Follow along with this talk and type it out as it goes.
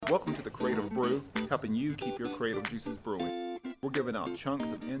Welcome to the Creative Brew, helping you keep your creative juices brewing. We're giving out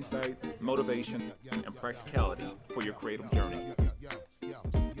chunks of insight, motivation, and practicality for your creative journey.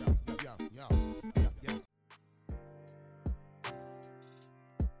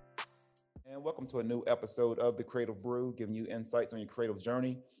 And welcome to a new episode of the Creative Brew, giving you insights on your creative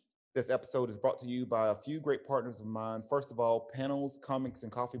journey. This episode is brought to you by a few great partners of mine. First of all, Panels, Comics,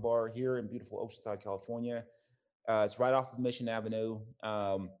 and Coffee Bar here in beautiful Oceanside, California. It's right off of Mission Avenue.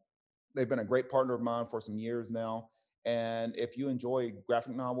 They've been a great partner of mine for some years now. And if you enjoy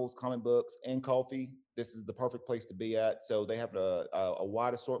graphic novels, comic books, and coffee, this is the perfect place to be at. So they have a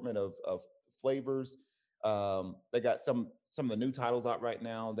wide assortment of flavors. They got some of the new titles out right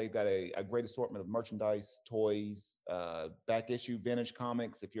now. They've got a great assortment of merchandise, toys, back issue vintage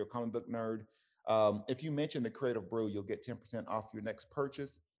comics if you're a comic book nerd. If you mention the Creative Brew, you'll get 10% off your next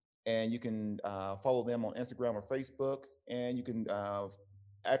purchase. And you can follow them on Instagram or Facebook. And you can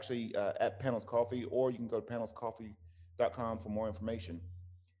at Panels Coffee, or you can go to panelscoffee.com for more information.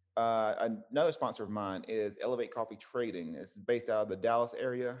 Another sponsor of mine is Elevate Coffee Trading. This is based out of the Dallas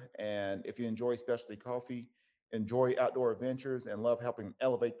area. And if you enjoy specialty coffee, enjoy outdoor adventures, and love helping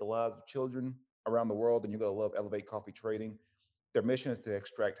elevate the lives of children around the world, then you're going to love Elevate Coffee Trading. Their mission is to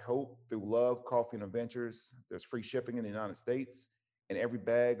extract hope through love, coffee, and adventures. There's free shipping in the United States. And every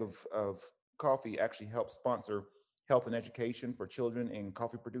bag of coffee actually helps sponsor health and education for children in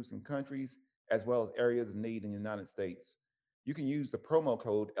coffee-producing countries, as well as areas of need in the United States. You can use the promo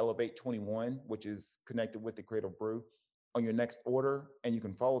code Elevate21, which is connected with the Creative Brew, on your next order, and you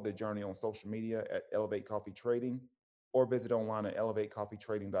can follow their journey on social media at Elevate Coffee Trading, or visit online at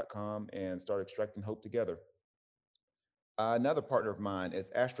elevatecoffeetrading.com and start extracting hope together. Another partner of mine is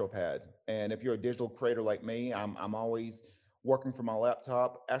AstroPad, and if you're a digital creator like me, I'm always working from my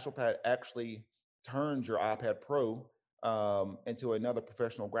laptop. AstroPad actually turns your iPad Pro into another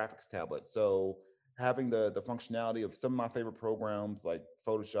professional graphics tablet. So having the functionality of some of my favorite programs like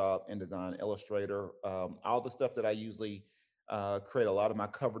Photoshop, InDesign, Illustrator, all the stuff that I usually create a lot of my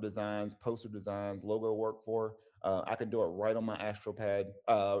cover designs, poster designs, logo work for, I can do it right on my AstroPad.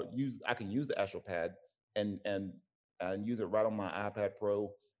 I can use the AstroPad and use it right on my iPad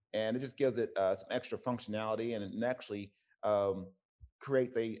Pro, and it just gives it some extra functionality, and it actually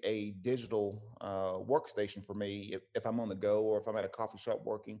creates a digital workstation for me if I'm on the go or if I'm at a coffee shop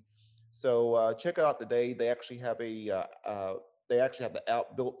working. So check it out today. They actually have the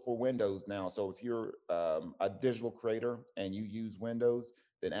app built for Windows now. So if you're a digital creator and you use Windows,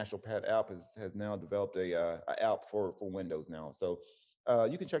 then AstroPad app has now developed a app for Windows now. So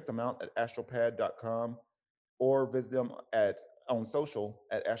you can check them out at astropad.com or visit them on social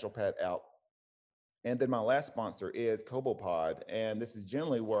at AstroPad app. And then my last sponsor is CoboPod, and this is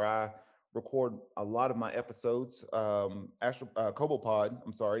generally where I record a lot of my episodes. CoboPod,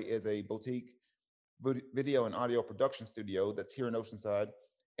 is a boutique video and audio production studio that's here in Oceanside.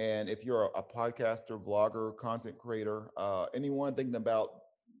 And if you're a podcaster, vlogger, content creator, anyone thinking about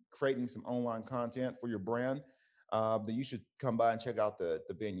creating some online content for your brand, then you should come by and check out the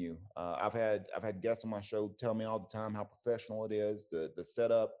venue. I've had guests on my show tell me all the time how professional it is, the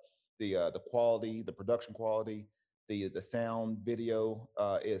setup, the quality, the production quality, the sound, video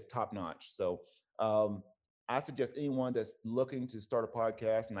is top notch. So I suggest anyone that's looking to start a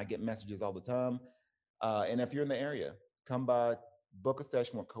podcast, and I get messages all the time. And if you're in the area, come by, book a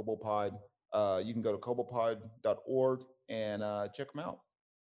session with CoboPod. You can go to cobopod.org and check them out.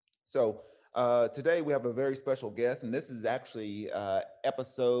 So today we have a very special guest, and this is actually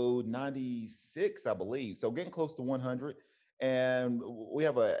episode 96, I believe. So getting close to 100. And we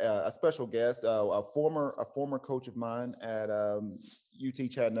have a special guest, a former coach of mine at UT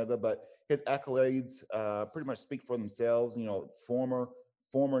Chattanooga, but his accolades pretty much speak for themselves. You know, former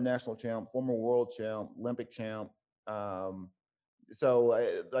national champ, former world champ, Olympic champ. So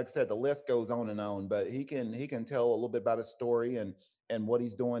like I said, the list goes on and on, but he can tell a little bit about his story and what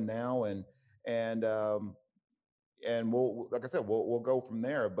he's doing now, and we'll, like I said, we'll go from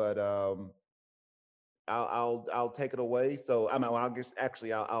there. But I'll take it away. So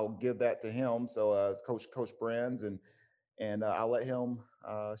I'll give that to him. So it's Coach Brands, and I'll let him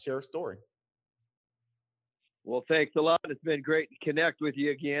share a story. Well, thanks a lot. It's been great to connect with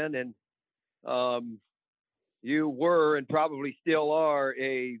you again. And you were and probably still are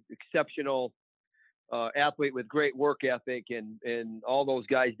a exceptional athlete with great work ethic, and all those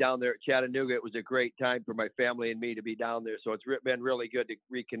guys down there at Chattanooga. It was a great time for my family and me to be down there. So it's been really good to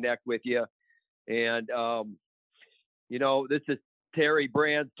reconnect with you. And, this is Terry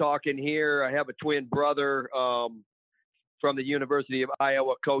Brands talking here. I have a twin brother from the University of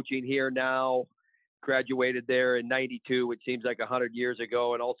Iowa coaching here now. graduated there in '92, which seems like 100 years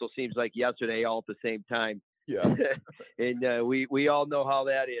ago, and also seems like yesterday, all at the same time. Yeah. And we all know how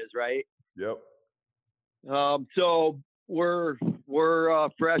that is, right? Yep. So we're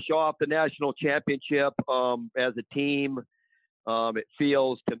fresh off the national championship as a team. It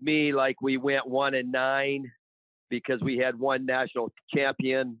feels to me like we went 1-9 because we had one national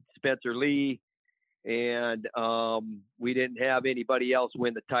champion, Spencer Lee, and we didn't have anybody else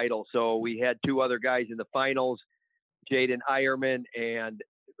win the title. So we had two other guys in the finals, Jaden Ironman and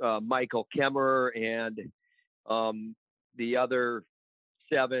Michael Kemmerer, and the other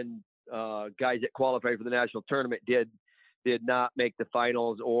seven guys that qualified for the national tournament did not make the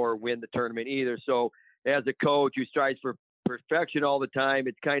finals or win the tournament either. So as a coach who strives for perfection all the time,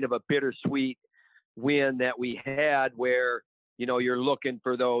 it's kind of a bittersweet win that we had where, you know, you're looking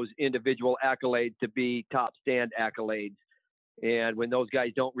for those individual accolades to be top stand accolades. And when those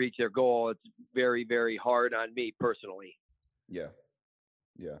guys don't reach their goal, it's very, very hard on me personally. Yeah.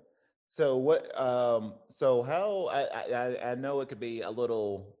 Yeah. So what? So how? I know it could be a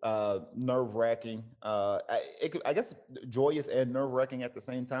little nerve wracking. I guess joyous and nerve wracking at the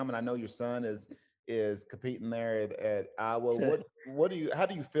same time. And I know your son is competing there at Iowa. What do you? How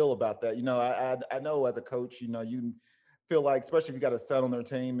do you feel about that? You know, I know as a coach, you know, you feel like, especially if you got a son on their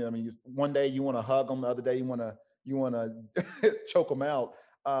team. I mean, one day you want to hug them, the other day you want to choke them out.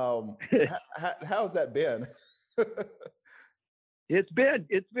 How's that been? It's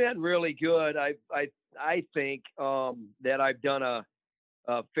been really good. I think that I've done a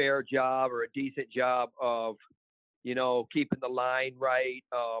fair job or a decent job of, you know, keeping the line right.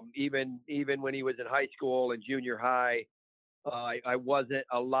 Even when he was in high school and junior high, I wasn't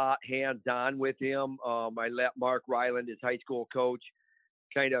a lot hands on with him. I let Mark Ryland, his high school coach,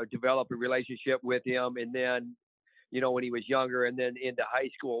 kind of develop a relationship with him, and then, you know, when he was younger, and then into high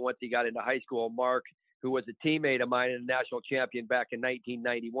school. Once he got into high school, Mark, who was a teammate of mine and a national champion back in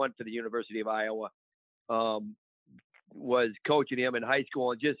 1991 for the University of Iowa, was coaching him in high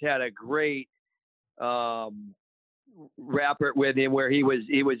school and just had a great rapport with him where he was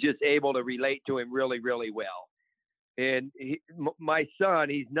just able to relate to him really, really well. And my son,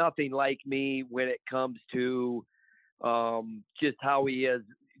 he's nothing like me when it comes to just how he is,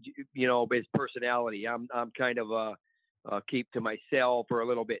 you know, his personality. I'm kind of keep to myself or a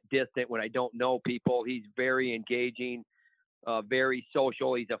little bit distant when I don't know people. He's very engaging, very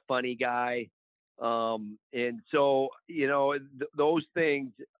social. He's a funny guy. And so, you know, those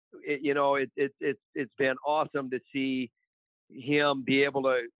things, it's been awesome to see him be able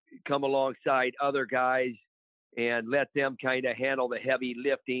to come alongside other guys and let them kind of handle the heavy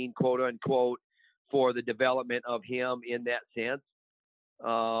lifting, quote unquote, for the development of him in that sense.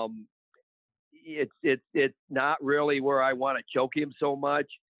 It's not really where I want to choke him so much.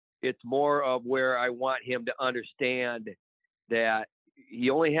 It's more of where I want him to understand that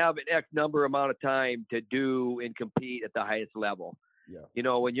you only have an X number amount of time to do and compete at the highest level. Yeah. You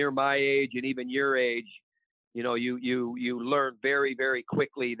know, when you're my age and even your age, you know, you learn very, very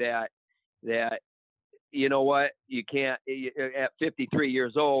quickly that, you know what, you can't, at 53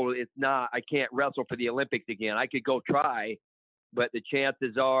 years old, I can't wrestle for the Olympics again. I could go try, but the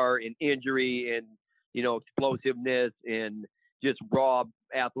chances are in injury and, you know, explosiveness and just raw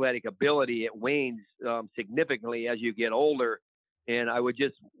athletic ability, it wanes significantly as you get older. And I would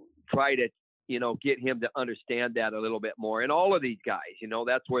just try to, you know, get him to understand that a little bit more. And all of these guys, you know,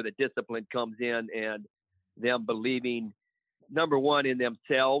 that's where the discipline comes in, and them believing, number one, in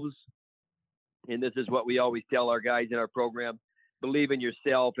themselves. And this is what we always tell our guys in our program: believe in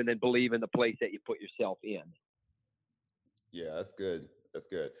yourself, and then believe in the place that you put yourself in. Yeah, that's good. That's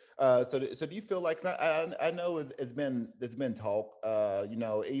good. So do you feel like, I know it's been talk, you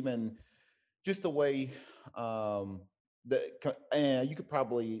know, even just the way, and you could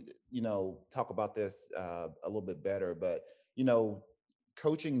probably, you know, talk about this a little bit better, but, you know,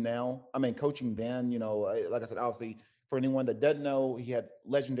 coaching now, I mean, coaching then, you know, like I said, obviously, for anyone that doesn't know, he had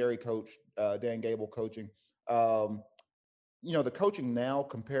legendary coach Dan Gable coaching. Um, you know, the coaching now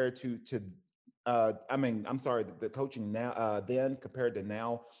compared to I mean, I'm sorry, the coaching now then compared to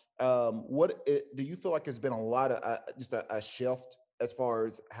now, do you feel like there's been a lot of just a shift as far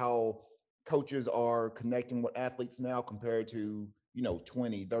as how coaches are connecting with athletes now compared to, you know,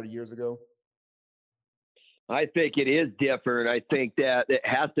 20, 30 years ago? I think it is different. I think that it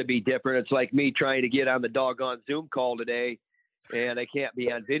has to be different. It's like me trying to get on the doggone Zoom call today, and I can't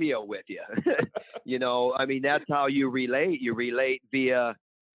be on video with you. You know, I mean, that's how you relate. You relate via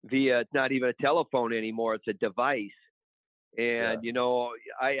it's not even a telephone anymore. It's a device. Yeah. And, you know,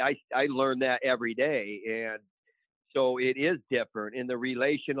 I learn that every day. And so it is different. And the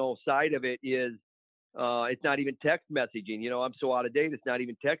relational side of it is It's not even text messaging. I'm so out of date. It's not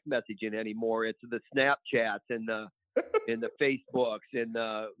even text messaging anymore. It's the Snapchats and the Facebooks and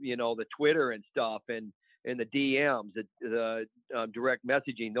the Twitter and stuff and the DMs, the direct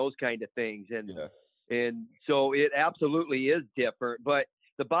messaging, those kind of things. Yeah. And so it absolutely is different. But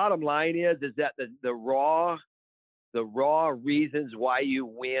the bottom line is that the raw reasons why you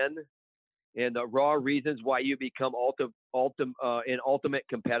win and the raw reasons why you become an ultimate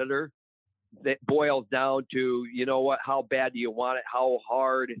competitor, that boils down to, how bad do you want it? How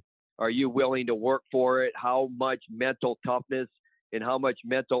hard are you willing to work for it? How much mental toughness and how much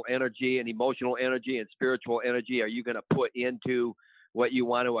mental energy and emotional energy and spiritual energy are you going to put into what you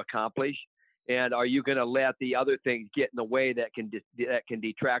want to accomplish? And are you going to let the other things get in the way that can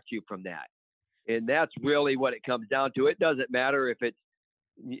detract you from that? And that's really what it comes down to. It doesn't matter if it's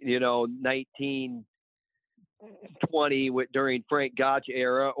 1920 during Frank Gotch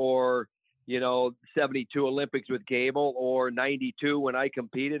era, or 72 Olympics with Gable, or 92 when I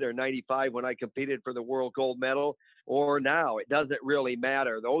competed, or 95 when I competed for the world gold medal, or now. It doesn't really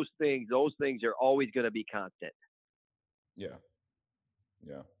matter. Those things are always going to be constant. Yeah.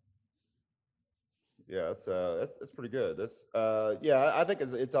 Yeah. Yeah, that's pretty good. That's yeah, I think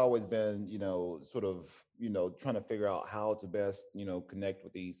it's always been, sort of, trying to figure out how to best, connect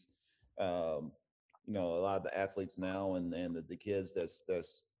with these um, a lot of the athletes now, and the kids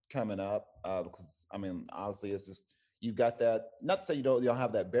that's coming up, because I mean, obviously it's just you've got that, not to say you don't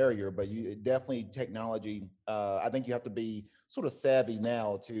have that barrier, but you definitely technology, I think you have to be sort of savvy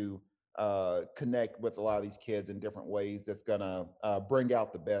now to connect with a lot of these kids in different ways that's gonna bring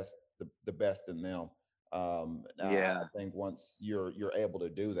out the best in them. I Yeah. think once you're able to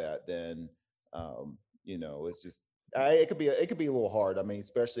do that, then it's just it could be a little hard. I mean,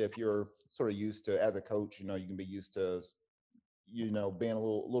 especially if you're sort of used to, as a coach, you can be used to being a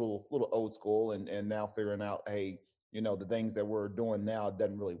little old school, and now figuring out, hey, the things that we're doing now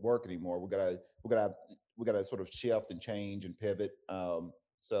doesn't really work anymore. We gotta sort of shift and change and pivot.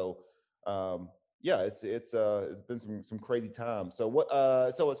 So um, yeah, it's been some crazy times. So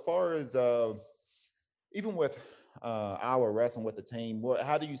so as far as even with our wrestling with the team,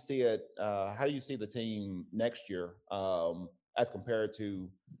 how do you see it? How do you see the team next year, as compared to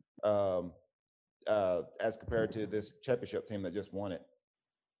um, this championship team that just won it?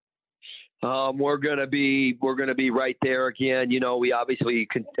 We're gonna be right there again. We obviously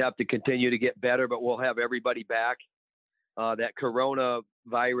have to continue to get better, but we'll have everybody back. That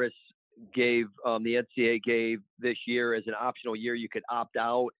coronavirus gave the NCAA gave this year as an optional year. You could opt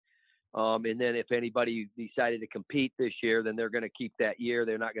out, and then if anybody decided to compete this year, then they're going to keep that year.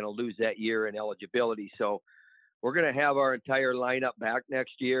 They're not going to lose that year in eligibility. So we're going to have our entire lineup back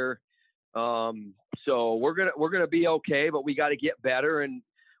next year. So we're gonna be okay, but we got to get better, and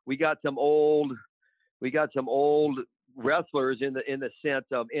we got some old wrestlers in the sense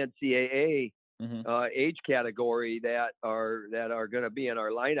of NCAA Hmm. age category that are going to be in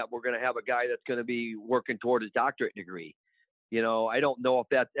our lineup. We're going to have a guy that's going to be working toward his doctorate degree. I don't know if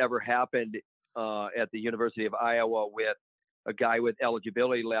that's ever happened at the University of Iowa with a guy with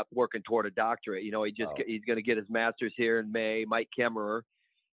eligibility left working toward a doctorate. Wow. He's going to get his master's here in May. Mike Kemmerer.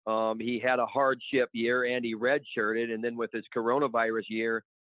 He had a hardship year and he redshirted, and then with his coronavirus year,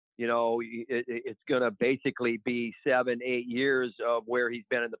 it's going to basically be 7-8 years of where he's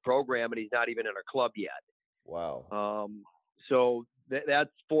been in the program, and he's not even in our club yet. Wow. So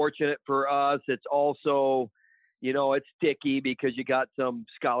that's fortunate for us. It's also, it's sticky because you got some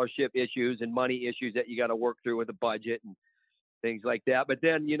scholarship issues and money issues that you got to work through with the budget and things like that. But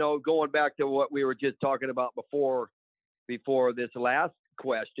then, going back to what we were just talking about before this last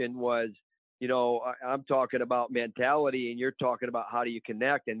question was, I'm talking about mentality and you're talking about how do you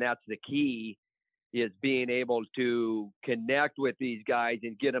connect. And that's the key, is being able to connect with these guys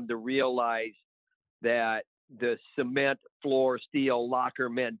and get them to realize that the cement floor steel locker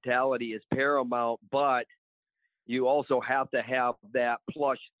mentality is paramount, but you also have to have that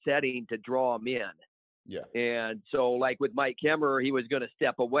plush setting to draw them in. Yeah. And so, like with Mike Kemmerer, he was going to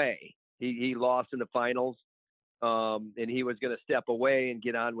step away. He lost in the finals, and he was going to step away and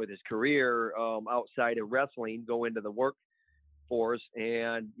get on with his career outside of wrestling, go into the workforce.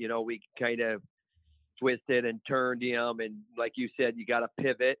 And, we kind of twisted and turned him. And like you said, you got to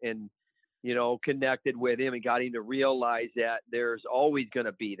pivot and, connected with him and got him to realize that there's always going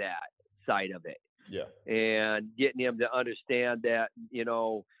to be that side of it. Yeah. And getting him to understand that,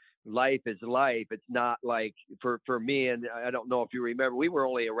 life is life. It's not like for me, and I don't know if you remember, we were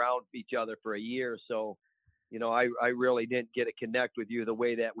only around each other for a year. So, I really didn't get to connect with you the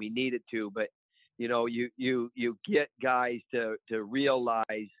way that we needed to, but, you get guys to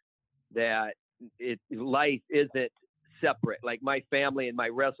realize that, life isn't separate. Like my family and my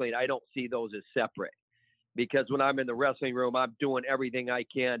wrestling, I don't see those as separate, because when I'm in the wrestling room, I'm doing everything I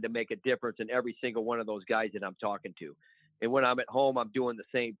can to make a difference in every single one of those guys that I'm talking to. And when I'm at home, I'm doing the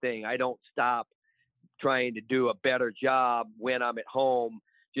same thing. I don't stop trying to do a better job when I'm at home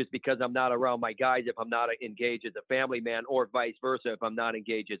just because I'm not around my guys, if I'm not engaged as a family man, or vice versa if I'm not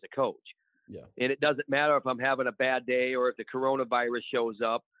engaged as a coach. Yeah. And it doesn't matter if I'm having a bad day or if the coronavirus shows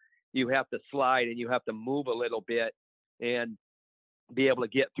up. You have to slide and you have to move a little bit and be able to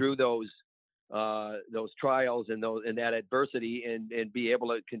get through those trials and that adversity, and be able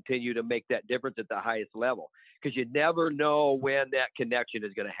to continue to make that difference at the highest level, because you never know when that connection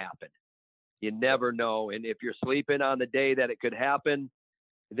is going to happen. You Yep. never know. And if you're sleeping on the day that it could happen,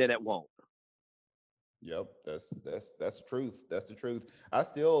 then it won't. Yep, that's the truth. That's the truth. I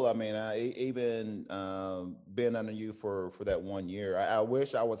still, I mean, even been under you for that 1 year. I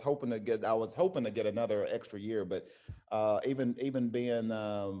wish I was hoping to get another extra year, but even being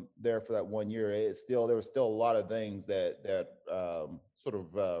there for that 1 year, there was still a lot of things that sort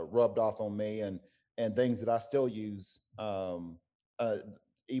of rubbed off on me, and things that I still use uh,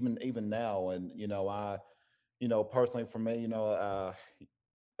 even now. And personally for me,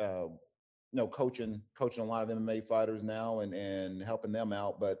 uh, coaching a lot of MMA fighters now, and helping them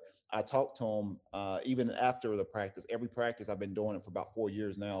out. But I talk to them even after the practice. Every practice, I've been doing it for about 4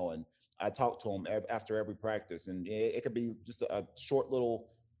 years now, and I talk to them after every practice, and it could be just a short little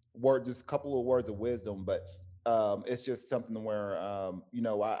word, just a couple of words of wisdom, but it's just something where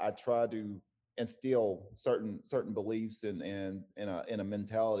I try to instill certain beliefs and in a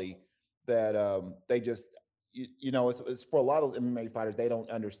mentality that they just it's for a lot of those MMA fighters, they don't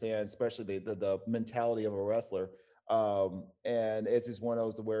understand, especially the mentality of a wrestler. And it's just one of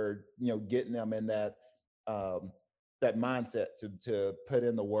those to where, getting them in um, that mindset to put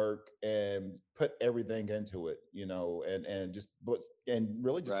in the work and put everything into it, and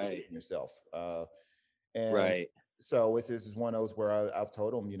really just believe Right. in yourself. And Right. so this is one of those where I've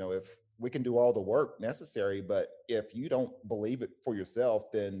told them, if we can do all the work necessary, but if you don't believe it for yourself,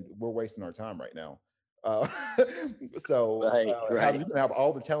 then we're wasting our time right now. Uh, so Right. you Right. can have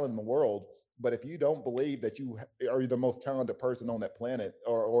all the talent in the world, but if you don't believe that you are the most talented person on that planet,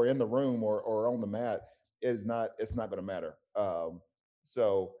 or in the room, or on the mat, it's not going to matter.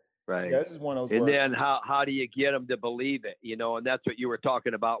 So yeah, Right. this is one of those And where then how do you get them to believe it? And that's what you were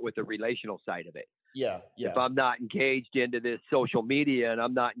talking about with the relational side of it. yeah, If yeah. I'm not engaged into this social media and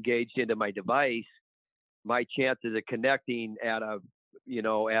I'm not engaged into my device, my chances of connecting at a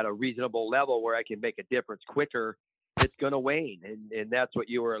reasonable level where I can make a difference quicker, it's going to wane. And that's what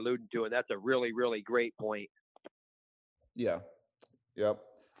you were alluding to. And that's a really, really great point. Yeah. Yep.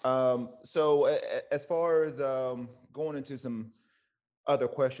 So as far as going into some other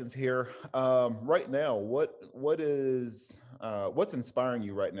questions here, right now, what's inspiring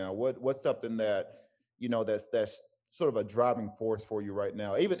you right now? What's something that that's sort of a driving force for you right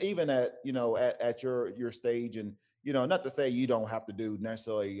now? Even at at your stage, and not to say you don't have to do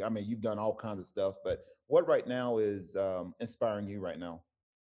necessarily. I mean, you've done all kinds of stuff, but what right now is inspiring you right now?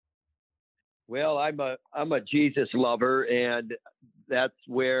 Well, I'm a Jesus lover, and that's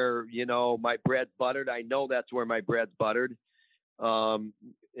where my bread's buttered. I know that's where my bread's buttered, um,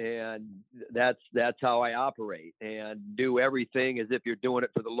 and that's how I operate, and do everything as if you're doing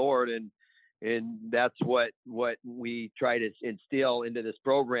it for the Lord, and that's what we try to instill into this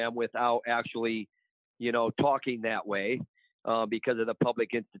program without actually, talking that way, because of the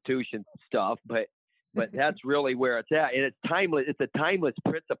public institution stuff, but that's really where it's at, and it's timeless. It's a timeless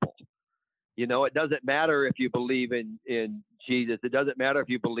principle. It doesn't matter if you believe in Jesus. It doesn't matter if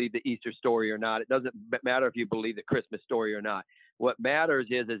you believe the Easter story or not. It doesn't matter if you believe the Christmas story or not. What matters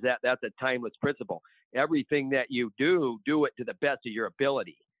is that that's a timeless principle. Everything that you do it to the best of your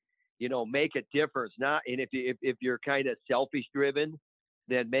ability. Make a difference. Not, and if you're kind of selfish driven,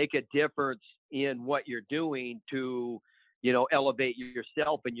 then make a difference in what you're doing to, elevate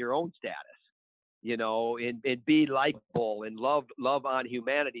yourself and your own status, and be likable and love on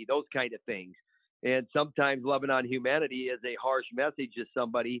humanity, those kind of things. And sometimes loving on humanity is a harsh message to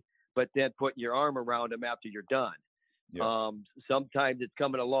somebody, but then putting your arm around them after you're done. Yeah, Sometimes it's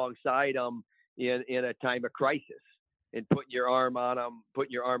coming alongside them in a time of crisis and putting your arm on them,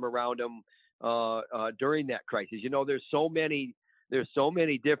 putting your arm around them during that crisis. There's so many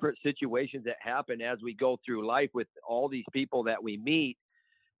different situations that happen as we go through life with all these people that we meet.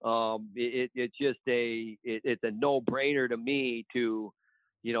 It's just it's a no-brainer to me to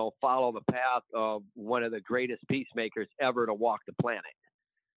follow the path of one of the greatest peacemakers ever to walk the planet.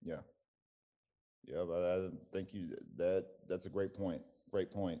 yeah, yeah. But I think that's a great point.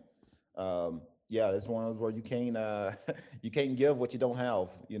 Great point. Yeah, it's one of those where you can't you can't give what you don't have.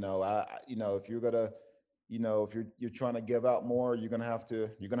 If you're gonna, if you're trying to give out more, you're gonna have to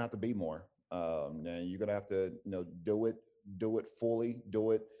be more. And you're gonna have to, do it fully,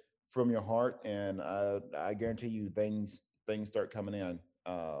 do it from your heart, and I guarantee you things start coming in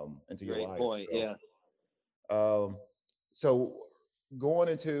into your Great life. point. Yeah. Um, so going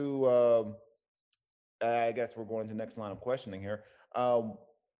into I guess we're going to the next line of questioning here. Um,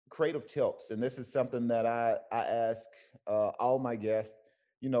 Creative tips, and this is something that I ask all my guests.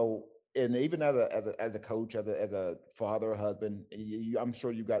 You know, and even as a coach, as a father, husband, I'm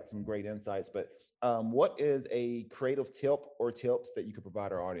sure you got some great insights. But what is a creative tip or tips that you could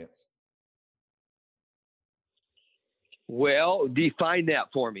provide our audience? Well, define that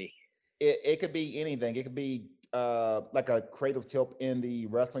for me. It could be anything. It could be like a creative tip in the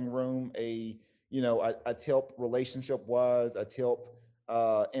wrestling room, a tip relationship wise, a tip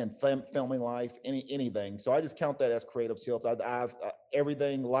in family life, anything. So I just count that as creative tips. I've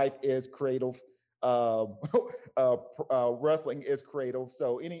everything. Life is creative. Um, Wrestling is creative.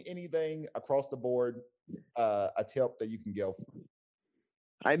 So anything across the board, a tip that you can give.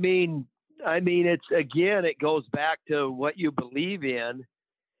 I mean, it's again, it goes back to what you believe in.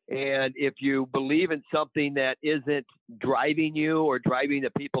 And if you believe in something that isn't driving you or driving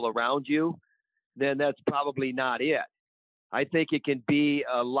the people around you, then that's probably not it. I think it can be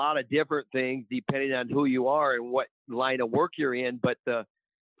a lot of different things depending on who you are and what line of work you're in, but the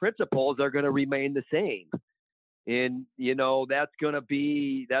principles are going to remain the same. And that's going to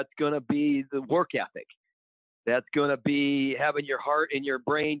be the work ethic. That's going to be having your heart and your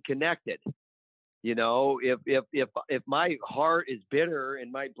brain connected. If my heart is bitter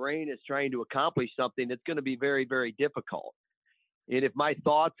and my brain is trying to accomplish something, it's going to be very, very difficult. And if my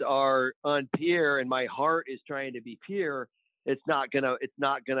thoughts are unpure and my heart is trying to be pure, it's not gonna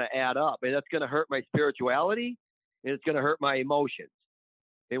add up, and that's gonna hurt my spirituality, and it's gonna hurt my emotions.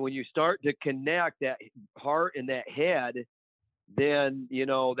 And when you start to connect that heart and that head, then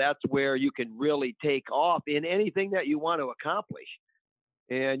that's where you can really take off in anything that you want to accomplish.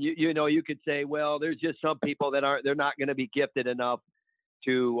 And you could say, well, there's just some people that aren't they're not going to be gifted enough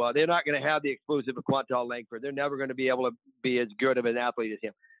to they're not going to have the explosive of Quantal Langford. They're never going to be able to be as good of an athlete as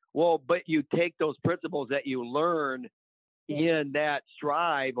him. Well, but you take those principles that you learn in that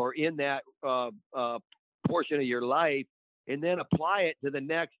strive or in that portion of your life, and then apply it to the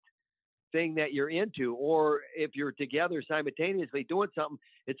next thing that you're into. Or if you're together simultaneously doing something,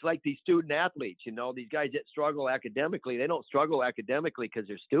 it's like these student athletes, these guys that struggle academically. They don't struggle academically because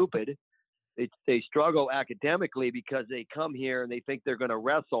they're stupid. They struggle academically because they come here and they think they're going to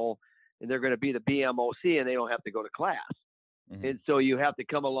wrestle and they're going to be the BMOC and they don't have to go to class. Hmm. And so you have to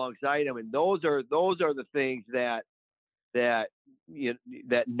come alongside them, and those are the things that you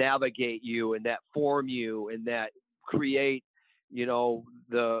that navigate you and that form you and that create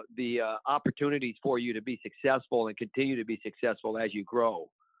the opportunities for you to be successful and continue to be successful as you grow.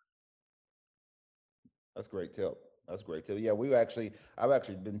 That's a great tip. That's a great tip. Yeah, I've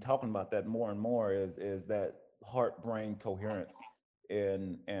actually been talking about that more and more. Is that heart brain coherence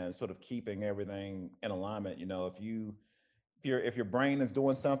and sort of keeping everything in alignment. If your brain is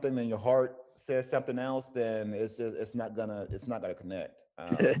doing something and your heart says something else, then it's not gonna connect.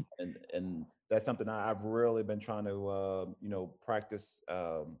 And that's something I've really been trying to practice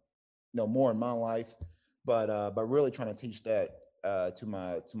more in my life, but really trying to teach that to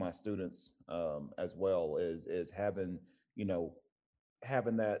my students as well is you know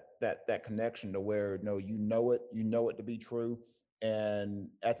having that connection to where no you know it to be true, and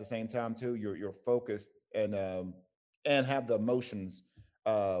at the same time too you're focused and have the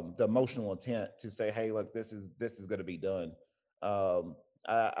emotional intent to say, hey, look, this is going to be done. um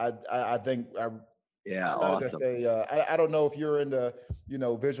I think Yeah, I'm not gonna awesome. say I don't know if you're into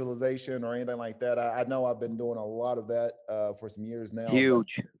visualization or anything like that. I know I've been doing a lot of that for some years now, but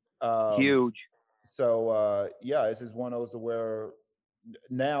Huge, um huge. yeah, this is one of those to where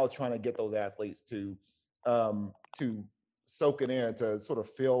now trying to get those athletes to soak it in, to sort of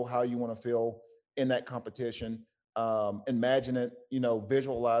feel how you want to feel in that competition. Imagine it,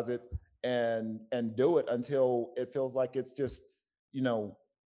 visualize it, and do it until it feels like it's just you know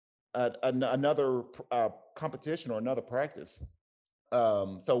another competition or another practice.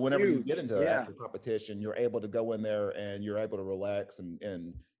 So whenever you Huge. get into Yeah. actual competition, you're able to go in there and you're able to relax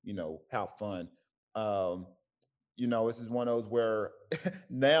and have fun. um this is one of those where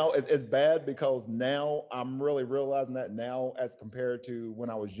now it's bad because now I'm really realizing that now as compared to when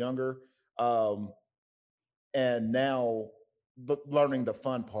I was younger. um and now learning the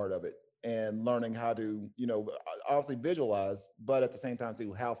fun part of it. and learning how to, obviously visualize, but at the same time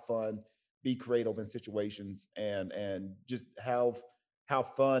to have fun, be creative in situations, and just have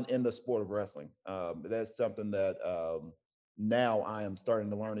fun in the sport of wrestling. That's something that now I am starting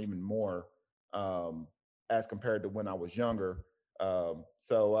to learn even more, as compared to when I was younger.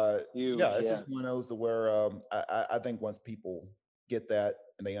 Huge, Yeah, it's yeah. just one of those to where I think once people get that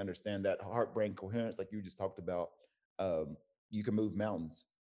and they understand that heart brain coherence, like you just talked about, you can move mountains.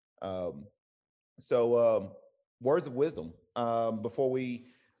 Um, words of wisdom. Before we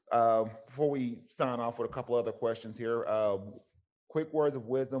sign off with a couple other questions here. Quick words of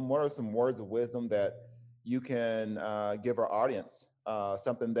wisdom. What are some words of wisdom that you can give our audience?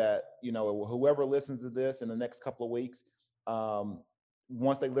 Something that whoever listens to this in the next couple of weeks, um,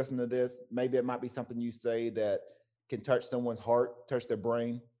 once they listen to this, maybe it might be something you say that can touch someone's heart, touch their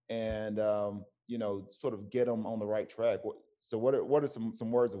brain, and sort of get them on the right track. So, what are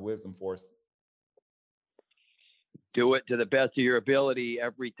some words of wisdom for us? Do it to the best of your ability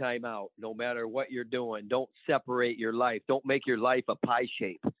every time out, no matter what you're doing. Don't separate your life. Don't make your life a pie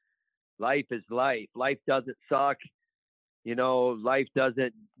shape. Life is life. Life doesn't suck. Life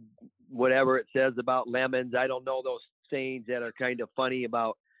doesn't, whatever it says about lemons. I don't know those sayings that are kind of funny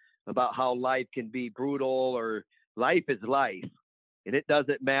about how life can be brutal, or life is life. And it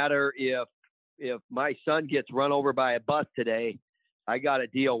doesn't matter if my son gets run over by a bus today. I got to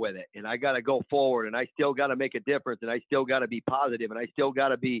deal with it, and I got to go forward, and I still got to make a difference, and I still got to be positive, and I still got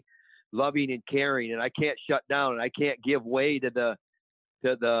to be loving and caring, and I can't shut down, and I can't give way to the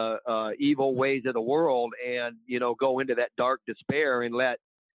evil ways of the world, and go into that dark despair and let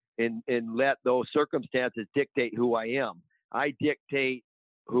those circumstances dictate who I am. I dictate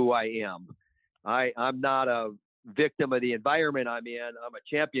who I am. I'm not a victim of the environment I'm in. I'm a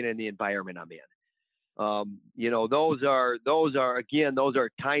champion in the environment I'm in. Those are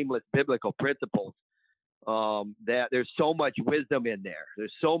timeless biblical principles. That there's so much wisdom in there.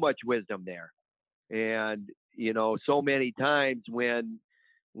 There's so much wisdom there, and so many times when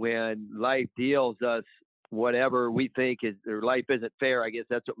life deals us whatever we think is, or life isn't fair. I guess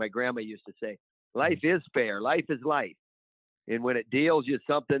that's what my grandma used to say. Life is fair. Life is life. And when it deals you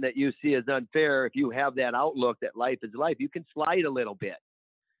something that you see as unfair, if you have that outlook that life is life, you can slide a little bit.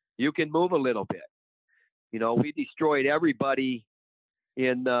 You can move a little bit. We destroyed everybody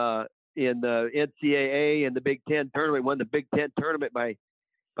in the NCAA and the Big Ten tournament. Won the Big Ten tournament by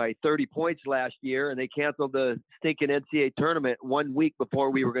 30 points last year, and they canceled the stinking NCAA tournament 1 week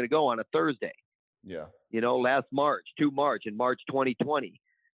before we were going to go on a Thursday. Yeah. Last March, in March 2020.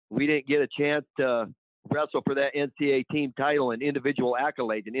 We didn't get a chance to wrestle for that NCAA team title and individual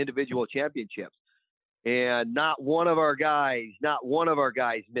accolades and individual championships. And not one of our guys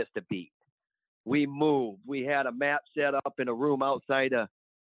missed a beat. We moved. We had a mat set up in a room outside of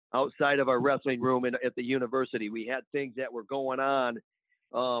our wrestling room at the university. We had things that were going on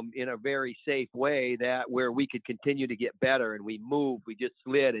in a very safe way where we could continue to get better. And we just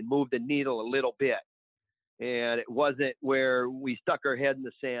slid and moved the needle a little bit. And it wasn't where we stuck our head in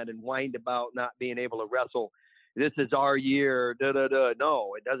the sand and whined about not being able to wrestle. This is our year.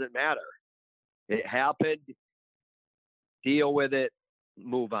 No, it doesn't matter. It happened. Deal with it.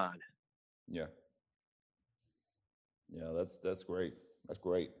 Move on. Yeah. Yeah, that's great. That's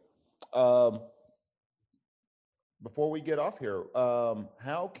great. Um, Before we get off here,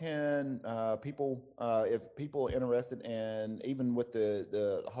 how can people, if people are interested in, even with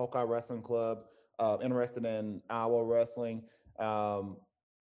the Hawkeye Wrestling Club, interested in Iowa wrestling,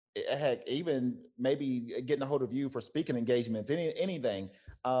 heck, even maybe getting a hold of you for speaking engagements, anything,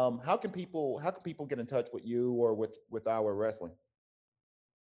 how can people get in touch with you or with Iowa wrestling?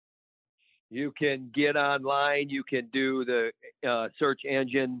 You can get online. You can do the search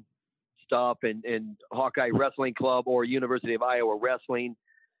engine stuff and Hawkeye Wrestling Club or University of Iowa Wrestling.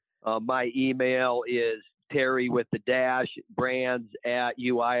 My email is Terry with the dash brands at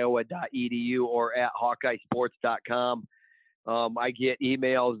uiowa.edu or at hawkeyesports.com. I get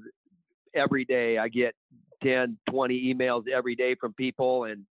emails every day. I get 10, 20 emails every day from people,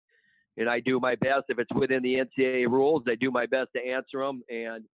 and I do my best. If it's within the NCAA rules, I do my best to answer them.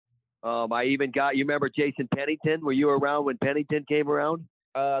 And I even got, you remember Jason Pennington? Were you around when Pennington came around?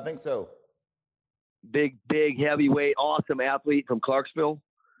 I think so. Big heavyweight, awesome athlete from Clarksville.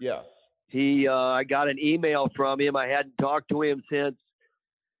 Yeah. I got an email from him. I hadn't talked to him since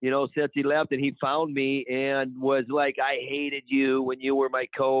he left, and he found me and was like, I hated you when you were my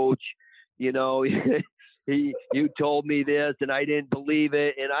coach. You told me this and I didn't believe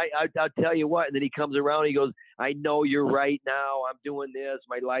it. And I'll tell you what. And then he comes around, he goes, I know you're right now. I'm doing this.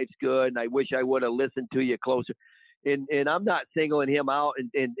 My life's good. And I wish I would have listened to you closer. and I'm not singling him out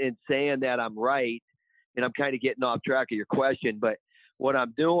and saying that I'm right, and I'm kind of getting off track of your question, but what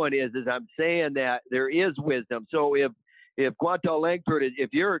I'm doing is I'm saying that there is wisdom. So if Quantal Langford, if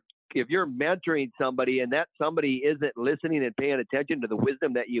you're mentoring somebody and that somebody isn't listening and paying attention to the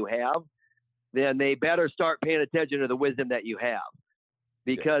wisdom that you have, then they better start paying attention to the wisdom that you have,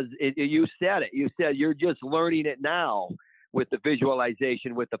 because you said it. You said you're just learning it now with the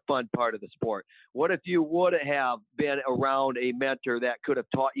visualization, with the fun part of the sport. What if you would have been around a mentor that could have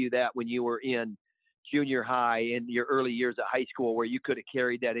taught you that when you were in junior high, in your early years of high school, where you could have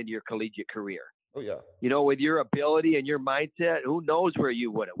carried that into your collegiate career? Oh yeah. You know, with your ability and your mindset, who knows where you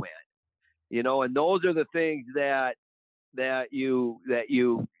would have went? You know, and those are the things that you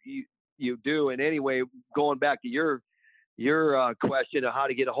do. And anyway, going back to your question of how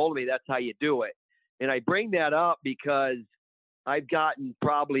to get a hold of me, that's how you do it. And I bring that up because I've gotten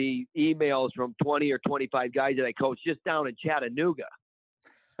probably emails from 20 or 25 guys that I coach just down in Chattanooga.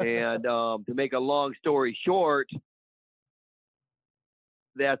 And to make a long story short,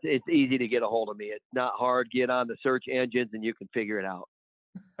 it's easy to get a hold of me. It's not hard. Get on the search engines and you can figure it out.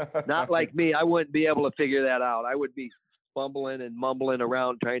 Not like me. I wouldn't be able to figure that out. I would be fumbling and mumbling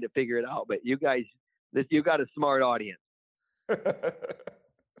around trying to figure it out. But you guys, you got a smart audience.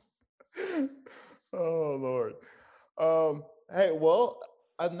 Oh Lord. Hey, well,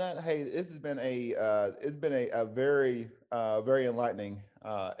 other than that, hey, this has been a very very enlightening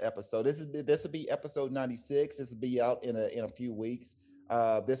episode. This will be episode 96. This will be out in a few weeks.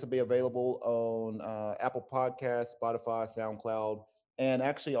 This will be available on Apple Podcasts, Spotify, SoundCloud, and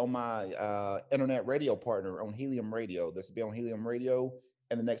actually on my internet radio partner on Helium Radio. This will be on Helium Radio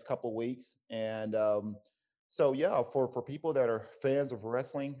in the next couple of weeks. And so yeah, for people that are fans of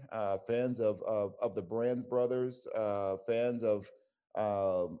wrestling, fans of the Brand Brothers, fans of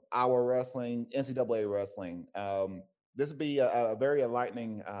our wrestling, NCAA wrestling, this will be a very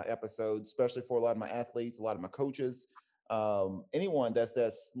enlightening episode, especially for a lot of my athletes, a lot of my coaches, anyone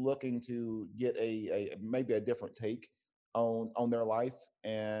that's looking to get a maybe a different take on their life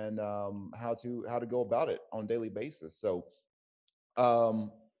and how to go about it on a daily basis. So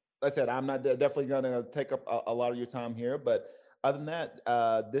like I said, I'm not definitely going to take up a lot of your time here, but other than that,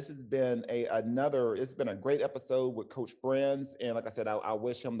 this has been it's been a great episode with Coach Brands, and like I said, I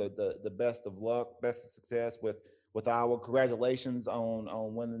wish him the best of luck, best of success with Iowa. Congratulations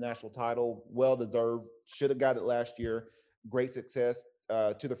on winning the national title, well deserved. Should have got it last year. Great success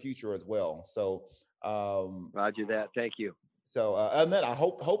to the future as well. So, Roger that. Thank you. So and then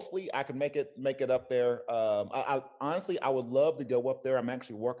hopefully I can make it up there. I honestly I would love to go up there. I'm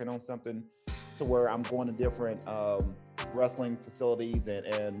actually working on something to where I'm going to different wrestling facilities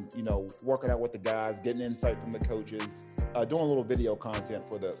and working out with the guys, getting insight from the coaches, doing a little video content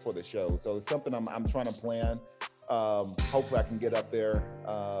for the show. So it's something I'm trying to plan. Hopefully I can get up there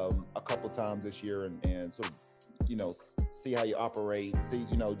a couple of times this year and sort of see how you operate,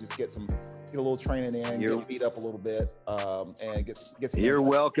 just get a little training in, get beat up a little bit, and get some. You're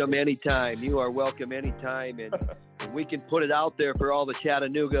welcome anytime. You are welcome anytime, and we can put it out there for all the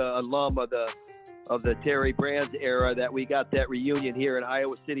Chattanooga alum of the Terry Brands era that we got that reunion here in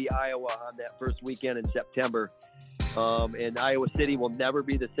Iowa City, Iowa, on that first weekend in September. And Iowa City will never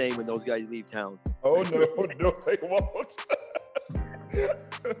be the same when those guys leave town. Oh no, they won't.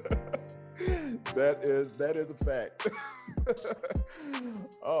 That is a fact.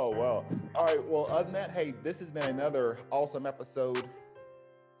 Oh wow. All right, well, other than that, hey, this has been another awesome episode.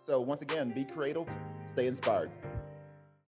 So once again, be creative, stay inspired.